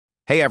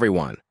Hey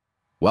everyone,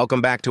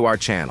 welcome back to our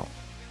channel.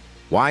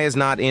 Why is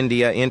not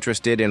India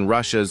interested in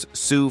Russia's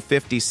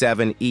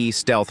Su-57E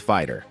stealth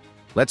fighter?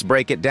 Let's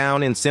break it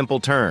down in simple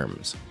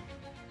terms.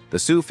 The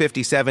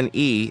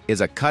Su-57E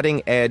is a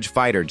cutting-edge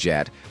fighter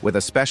jet with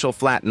a special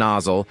flat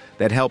nozzle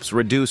that helps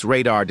reduce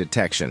radar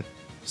detection.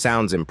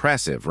 Sounds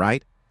impressive,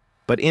 right?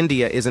 But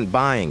India isn't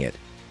buying it,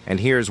 and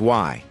here's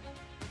why.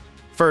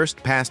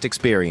 First, past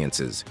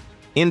experiences.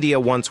 India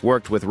once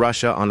worked with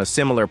Russia on a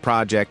similar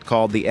project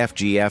called the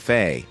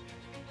FGFA.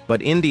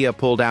 But India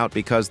pulled out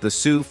because the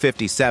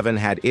Su-57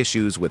 had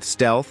issues with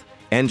stealth,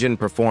 engine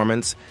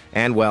performance,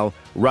 and, well,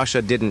 Russia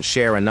didn't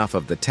share enough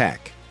of the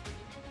tech.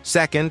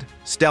 Second,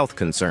 stealth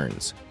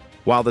concerns.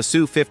 While the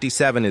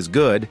Su-57 is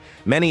good,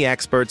 many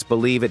experts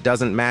believe it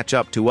doesn't match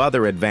up to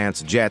other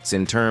advanced jets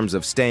in terms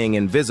of staying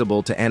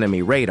invisible to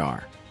enemy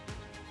radar.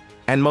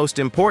 And most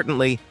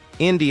importantly,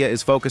 India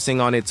is focusing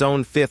on its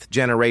own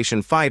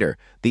fifth-generation fighter,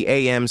 the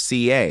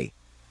AMCA.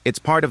 It's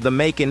part of the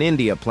Make in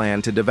India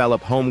plan to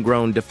develop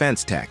homegrown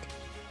defense tech.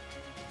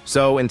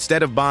 So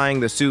instead of buying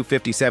the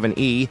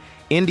Su-57E,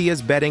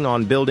 India's betting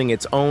on building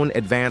its own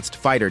advanced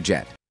fighter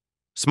jet.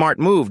 Smart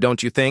move,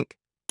 don't you think?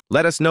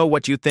 Let us know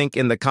what you think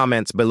in the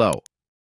comments below.